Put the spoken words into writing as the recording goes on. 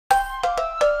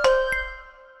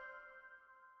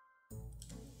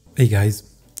Hey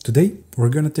guys, today we're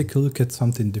gonna take a look at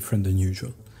something different than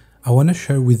usual. I wanna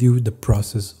share with you the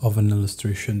process of an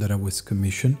illustration that I was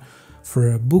commissioned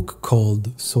for a book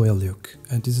called Soiliuk,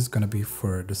 and this is gonna be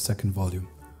for the second volume.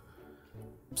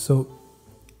 So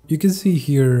you can see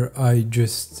here I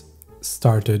just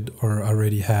started or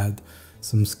already had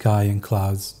some sky and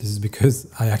clouds. This is because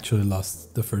I actually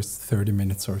lost the first 30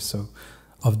 minutes or so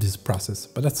of this process,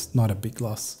 but that's not a big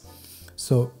loss.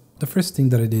 So the first thing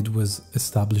that I did was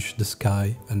establish the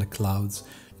sky and the clouds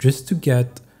just to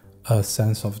get a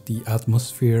sense of the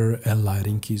atmosphere and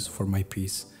lighting keys for my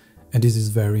piece. And this is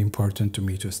very important to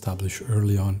me to establish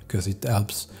early on because it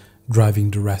helps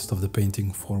driving the rest of the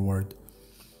painting forward.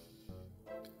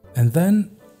 And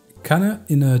then, kinda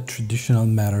in a traditional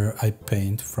manner, I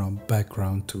paint from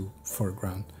background to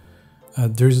foreground.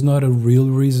 There's not a real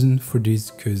reason for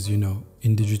this because,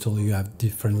 in digital you have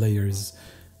different layers.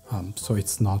 So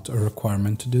it's not a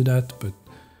requirement to do that, but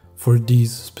for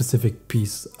this specific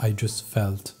piece, I just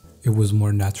felt it was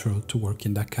more natural to work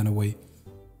in that kind of way.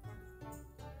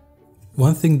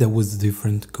 One thing that was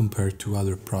different compared to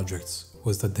other projects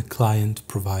was that the client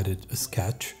provided a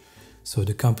sketch, so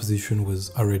the composition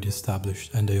was already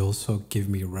established, and they also gave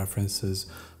me references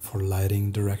for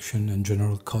lighting, direction, and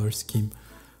general color scheme.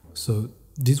 So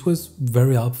this was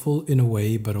very helpful in a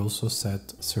way, but also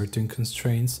set certain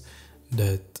constraints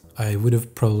that I would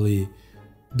have probably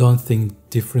done things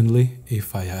differently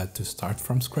if I had to start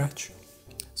from scratch.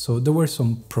 So there were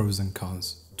some pros and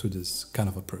cons to this kind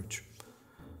of approach.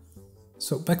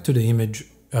 So back to the image,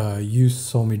 you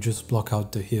saw me just block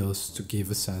out the hills to give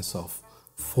a sense of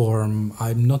form.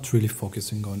 I'm not really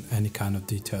focusing on any kind of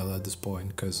detail at this point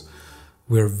because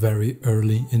we're very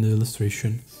early in the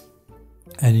illustration,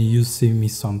 and you see me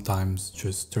sometimes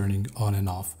just turning on and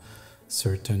off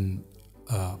certain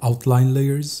outline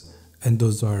layers, and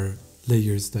those are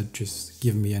layers that just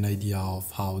give me an idea of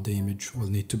how the image will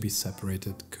need to be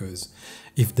separated, because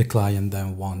if the client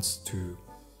then wants to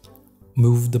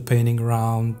move the painting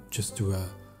around, just do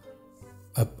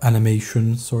a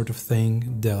animation sort of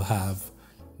thing, they'll have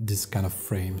this kind of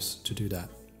frames to do that.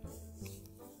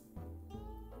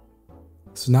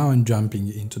 So now I'm jumping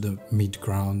into the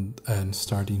mid-ground and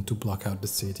starting to block out the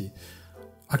city.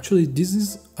 Actually, this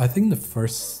is, I think, the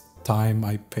first time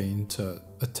I paint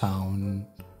a town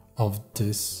of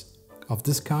this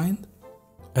kind,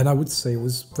 and I would say it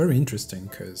was very interesting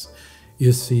because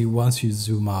you see, once you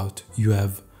zoom out, you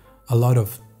have a lot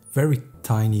of very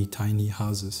tiny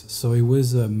houses. So it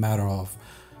was a matter of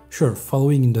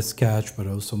following in the sketch, but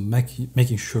also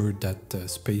making sure that the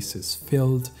space is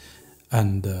filled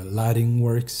and the lighting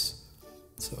works.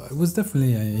 So it was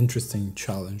definitely an interesting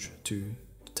challenge to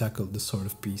tackle this sort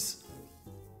of piece.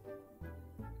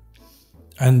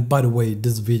 And by the way,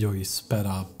 this video is sped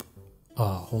up a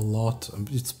whole lot.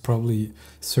 It's probably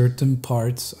certain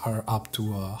parts are up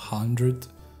to 100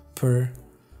 per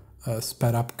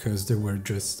sped up because they were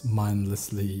just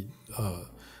mindlessly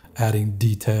adding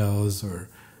details or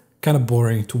kind of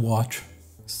boring to watch.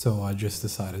 So I just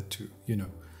decided to,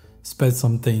 sped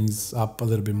some things up a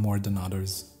little bit more than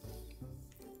others.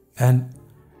 And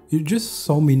you just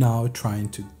saw me now trying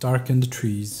to darken the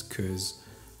trees because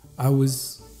I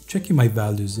was checking my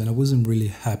values and I wasn't really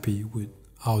happy with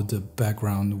how the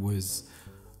background was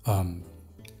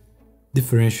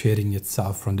differentiating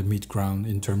itself from the midground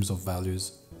in terms of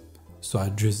values. So I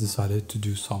just decided to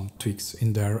do some tweaks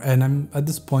in there, and at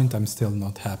this point I'm still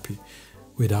not happy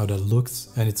with how that looks,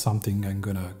 and it's something I'm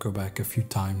gonna go back a few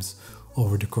times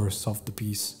over the course of the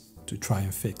piece to try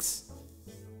and fix.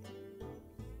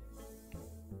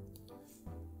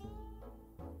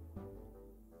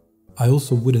 I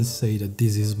also wouldn't say that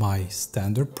this is my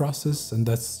standard process, and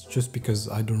that's just because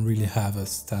I don't really have a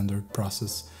standard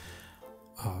process.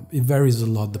 It varies a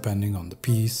lot depending on the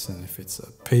piece and if it's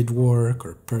a paid work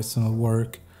or personal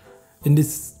work. In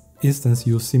this instance,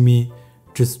 you'll see me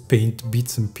just paint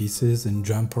bits and pieces and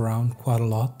jump around quite a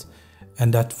lot,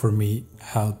 and that for me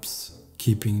helps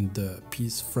keeping the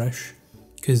piece fresh,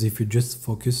 because if you just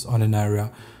focus on an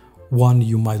area, one,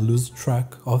 you might lose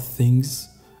track of things,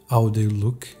 how they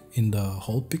look in the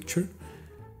whole picture,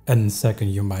 and second,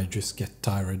 you might just get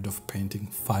tired of painting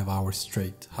 5 hours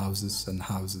straight houses and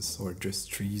houses or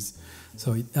just trees.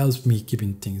 So it helps me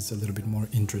keeping things a little bit more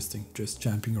interesting, just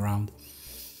jumping around.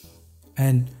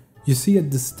 And you see at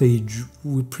this stage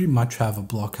we pretty much have a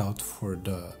block out for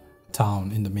the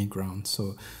town in the midground,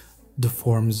 so the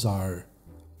forms are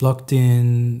blocked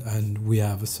in and we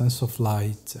have a sense of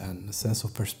light and a sense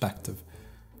of perspective.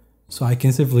 So I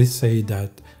can safely say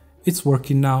that it's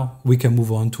working now. We can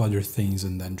move on to other things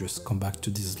and then just come back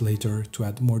to this later to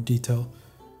add more detail.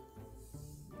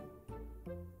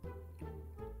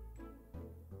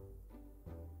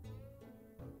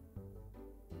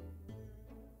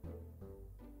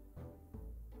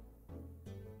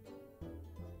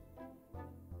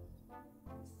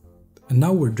 And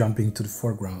now we're jumping to the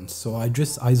foreground. So I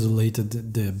just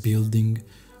isolated the building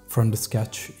from the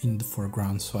sketch in the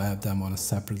foreground, so I have them on a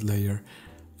separate layer.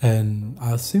 And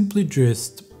I'll simply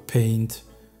just paint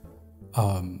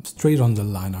straight on the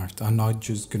line art. I'm not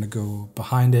just gonna go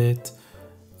behind it.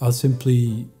 I'll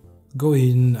simply go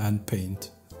in and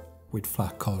paint with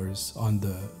flat colors on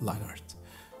the line art.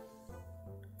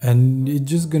 And it's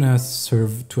just gonna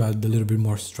serve to add a little bit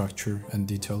more structure and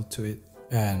detail to it.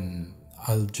 And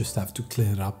I'll just have to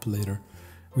clean it up later,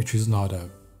 which is not a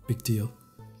big deal.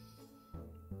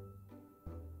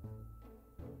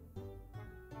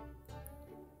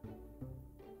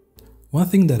 One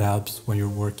thing that helps when you're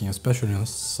working, especially on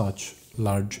such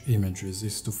large images,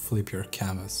 is to flip your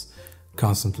canvas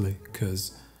constantly,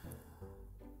 because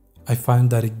I find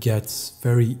that it gets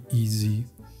very easy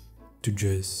to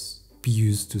just be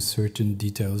used to certain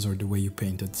details or the way you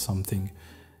painted something,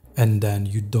 and then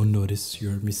you don't notice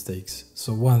your mistakes.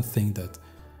 So one thing that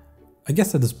I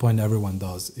guess at this point everyone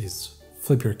does is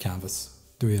flip your canvas,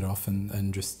 do it often,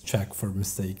 and just check for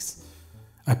mistakes.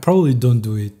 I probably don't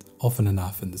do it often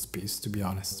enough in this piece, to be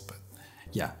honest, but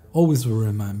yeah, always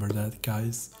remember that,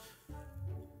 guys.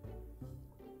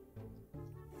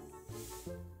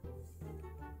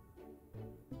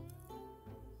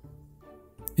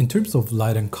 In terms of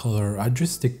light and color, I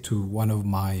just stick to one of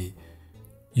my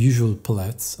usual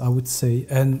palettes, I would say,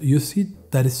 and you see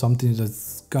that is something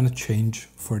that's gonna change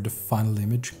for the final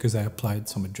image because I applied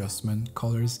some adjustment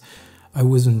colors. I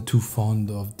wasn't too fond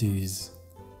of these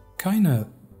kind of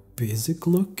basic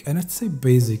look, and I'd say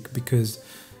basic because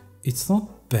it's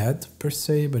not bad per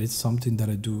se, but it's something that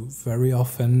I do very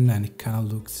often and it kind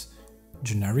of looks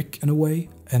generic in a way,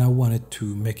 and I wanted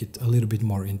to make it a little bit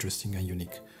more interesting and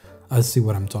unique. I'll see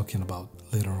what I'm talking about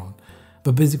later on.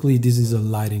 But basically this is a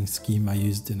lighting scheme I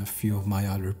used in a few of my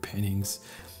other paintings.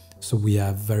 So we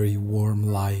have very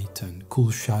warm light and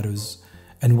cool shadows,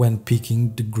 and when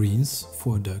picking the greens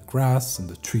for the grass and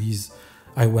the trees,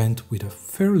 I went with a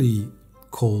fairly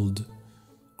cold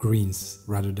greens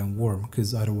rather than warm,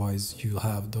 because otherwise you'll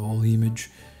have the whole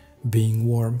image being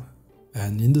warm,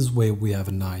 and in this way we have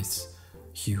a nice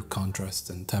hue contrast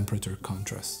and temperature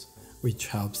contrast, which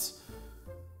helps.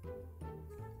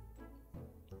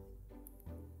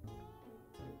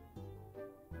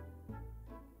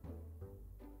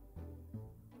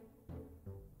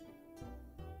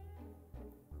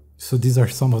 So these are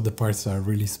some of the parts that I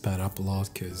really sped up a lot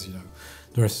because, you know,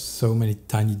 there are so many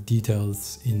tiny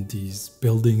details in these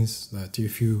buildings that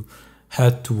if you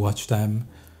had to watch them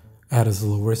at a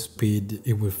slower speed,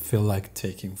 it would feel like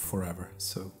taking forever.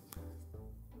 So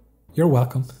you're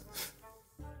welcome.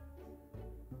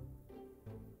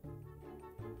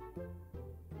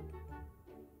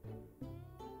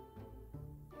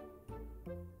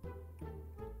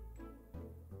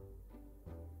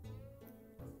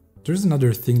 There's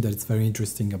another thing that's very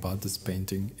interesting about this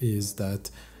painting is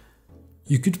that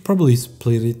you could probably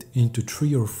split it into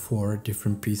 3 or 4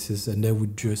 different pieces and they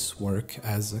would just work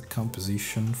as a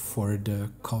composition for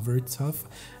the cover itself.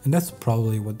 And that's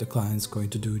probably what the client's going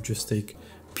to do, just take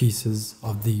pieces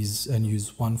of these and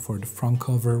use one for the front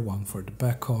cover, one for the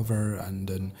back cover, and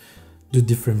then do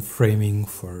different framing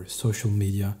for social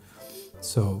media.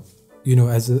 So, you know,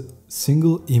 as a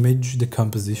single image, the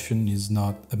composition is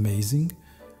not amazing.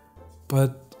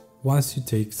 But once you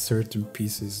take certain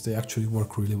pieces, they actually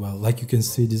work really well. Like you can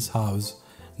see this house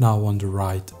now on the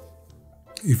right.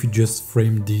 If you just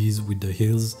frame these with the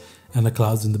hills and the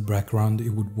clouds in the background, it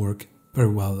would work very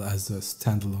well as a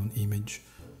standalone image.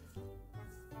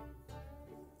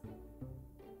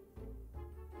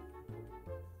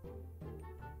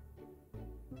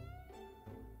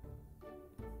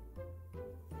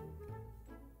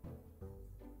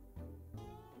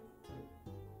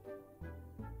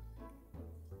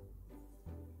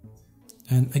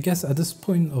 And I guess at this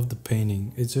point of the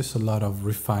painting, it's just a lot of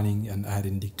refining and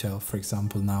adding detail. For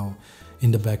example, now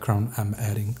in the background, I'm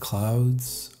adding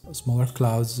clouds, smaller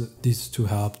clouds, this to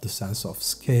help the sense of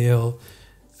scale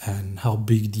and how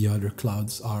big the other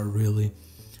clouds are really.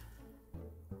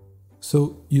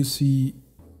 So you see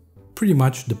pretty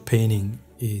much the painting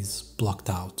is blocked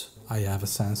out. I have a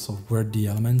sense of where the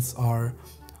elements are,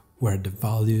 where the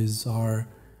values are.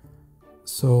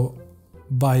 So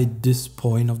by this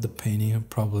point of the painting,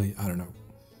 probably, I don't know,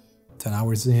 10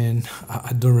 hours in,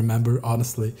 I don't remember,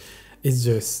 honestly. It's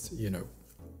just, you know,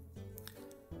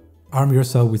 arm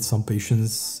yourself with some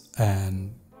patience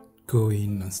and go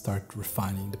in and start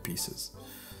refining the pieces.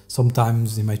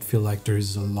 Sometimes it might feel like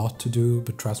there's a lot to do,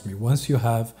 but trust me, once you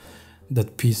have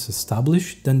that piece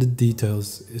established, then the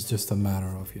details is just a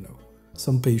matter of, you know,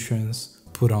 some patience,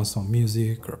 put on some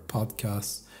music or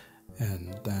podcasts,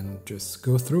 and then just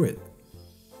go through it.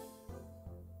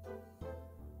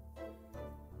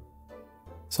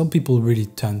 Some people really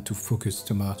tend to focus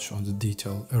too much on the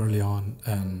detail early on,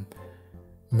 and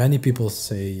many people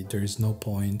say there is no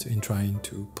point in trying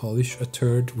to polish a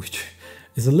turd, which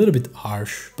is a little bit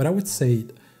harsh, but I would say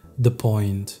the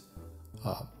point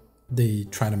they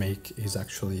try to make is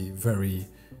actually very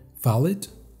valid,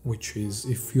 which is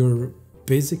if your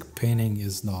basic painting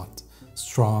is not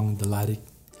strong, the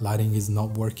lighting is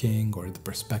not working, or the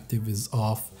perspective is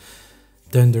off,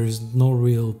 then there's no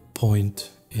real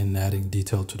point in adding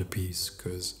detail to the piece,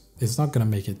 because it's not going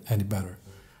to make it any better.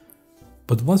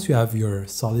 But once you have your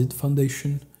solid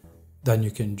foundation, then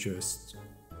you can just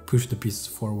push the piece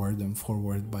forward and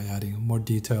forward by adding more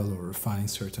detail or refining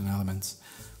certain elements.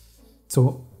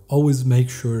 So always make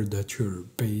sure that your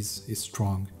base is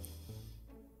strong.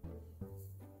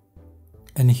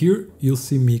 And here you'll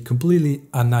see me completely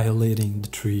annihilating the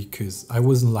tree because I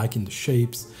wasn't liking the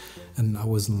shapes and I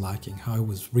wasn't liking how I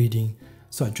was reading.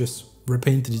 So I just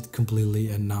repainted it completely,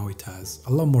 and now it has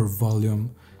a lot more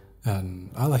volume and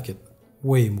I like it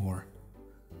way more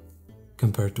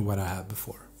compared to what I had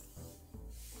before.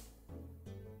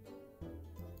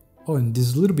 Oh, and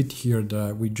this little bit here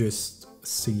that we just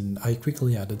seen, I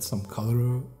quickly added some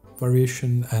color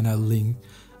variation, and I linked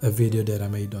a video that I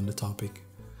made on the topic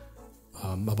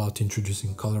about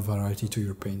introducing color variety to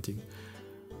your painting.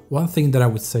 One thing that I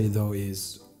would say though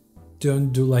is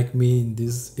don't do like me in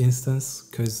this instance,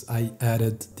 because I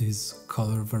added this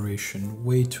color variation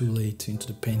way too late into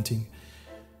the painting,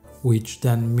 which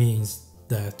then means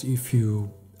that if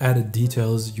you added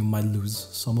details you might lose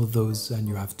some of those and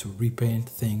you have to repaint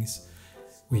things,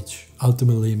 which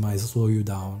ultimately might slow you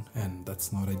down, and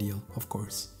that's not ideal, of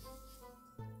course.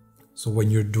 So when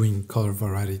you're doing color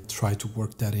variety, try to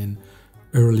work that in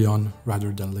early on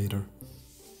rather than later.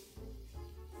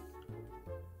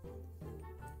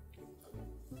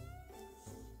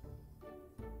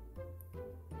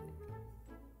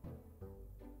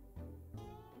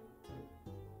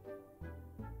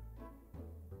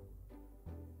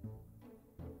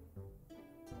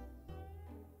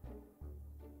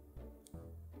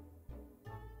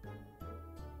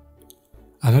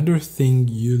 Another thing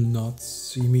you'll not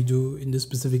see me do in this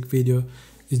specific video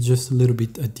is just a little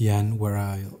bit at the end where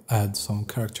I'll add some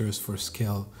characters for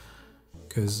scale,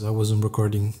 because I wasn't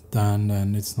recording then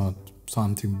and it's not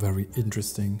something very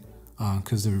interesting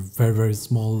because they're very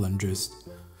small and just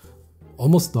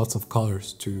almost lots of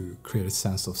colors to create a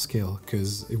sense of scale,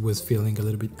 because it was feeling a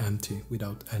little bit empty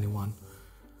without anyone.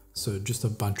 So just a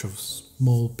bunch of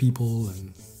small people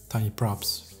and tiny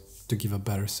props to give a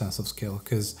better sense of scale,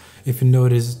 because if you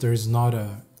notice there's not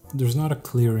a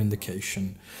clear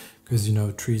indication, because you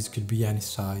know trees could be any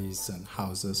size and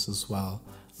houses as well.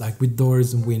 Like with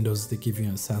doors and windows they give you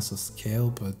a sense of scale,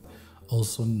 but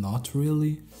also not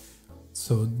really.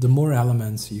 So the more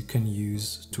elements you can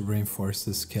use to reinforce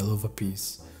the scale of a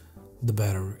piece, the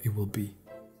better it will be.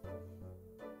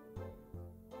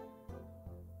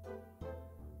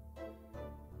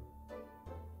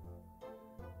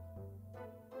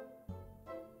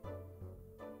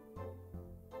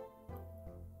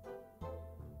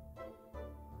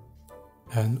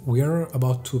 And we are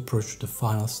about to approach the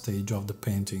final stage of the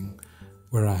painting,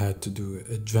 where I had to do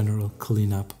a general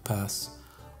cleanup pass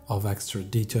of extra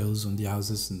details on the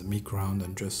houses in the midground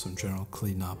and just some general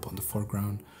cleanup on the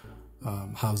foreground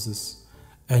houses.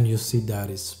 And you see that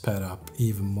is sped up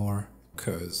even more,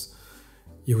 because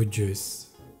you would just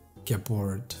get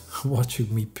bored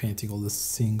watching me painting all the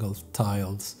single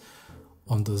tiles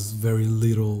on those very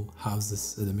little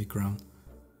houses in the midground.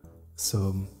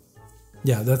 So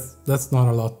yeah, that's not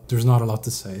a lot. There's not a lot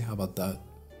to say about that.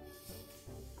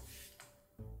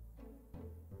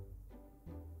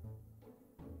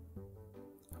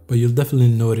 But you'll definitely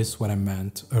notice what I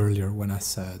meant earlier when I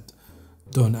said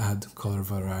don't add color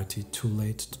variety too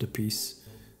late to the piece,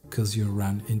 because you'll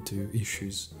run into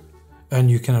issues.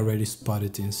 And you can already spot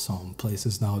it in some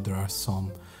places now. There are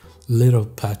some little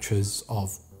patches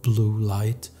of blue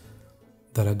light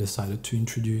that I decided to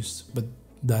introduce, but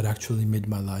that actually made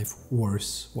my life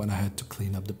worse when I had to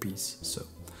clean up the piece. So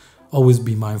always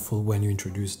be mindful when you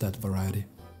introduce that variety.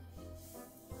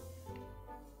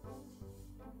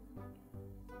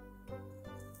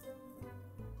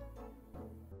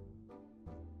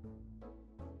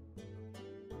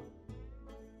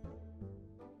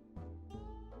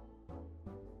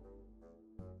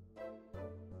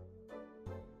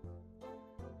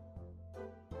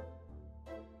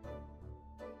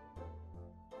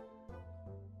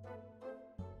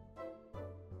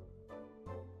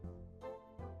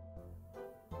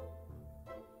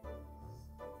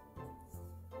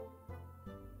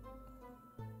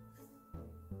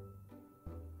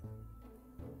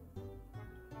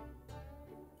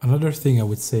 Another thing I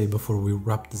would say before we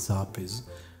wrap this up is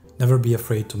never be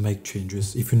afraid to make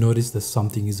changes. If you notice that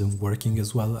something isn't working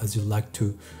as well as you like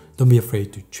to, don't be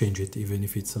afraid to change it, even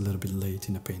if it's a little bit late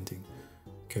in a painting.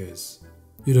 Because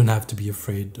you don't have to be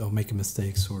afraid of making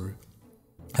mistakes or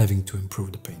having to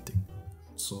improve the painting.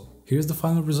 So here's the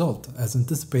final result. As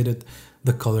anticipated,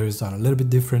 the colors are a little bit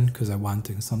different because I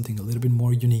wanted something a little bit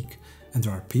more unique, and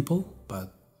there are people,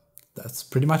 but that's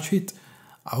pretty much it.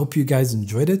 I hope you guys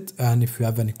enjoyed it, and if you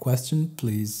have any question,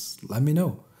 please let me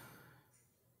know.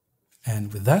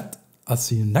 And with that, I'll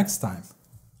see you next time.